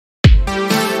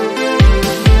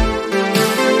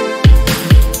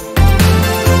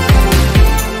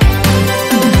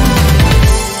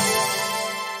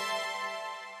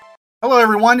Hello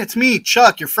everyone, it's me,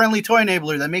 Chuck, your friendly toy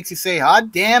enabler that makes you say,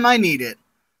 hot damn, I need it.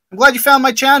 I'm glad you found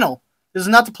my channel. This is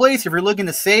not the place if you're looking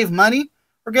to save money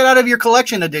or get out of your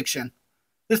collection addiction.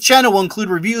 This channel will include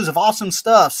reviews of awesome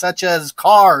stuff such as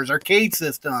cars, arcade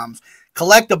systems,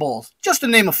 collectibles, just to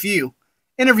name a few.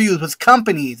 Interviews with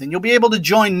companies, and you'll be able to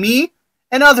join me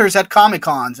and others at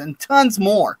Comic-Cons and tons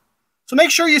more. So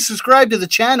make sure you subscribe to the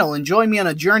channel and join me on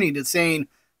a journey to saying,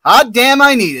 hot damn,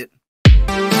 I need it.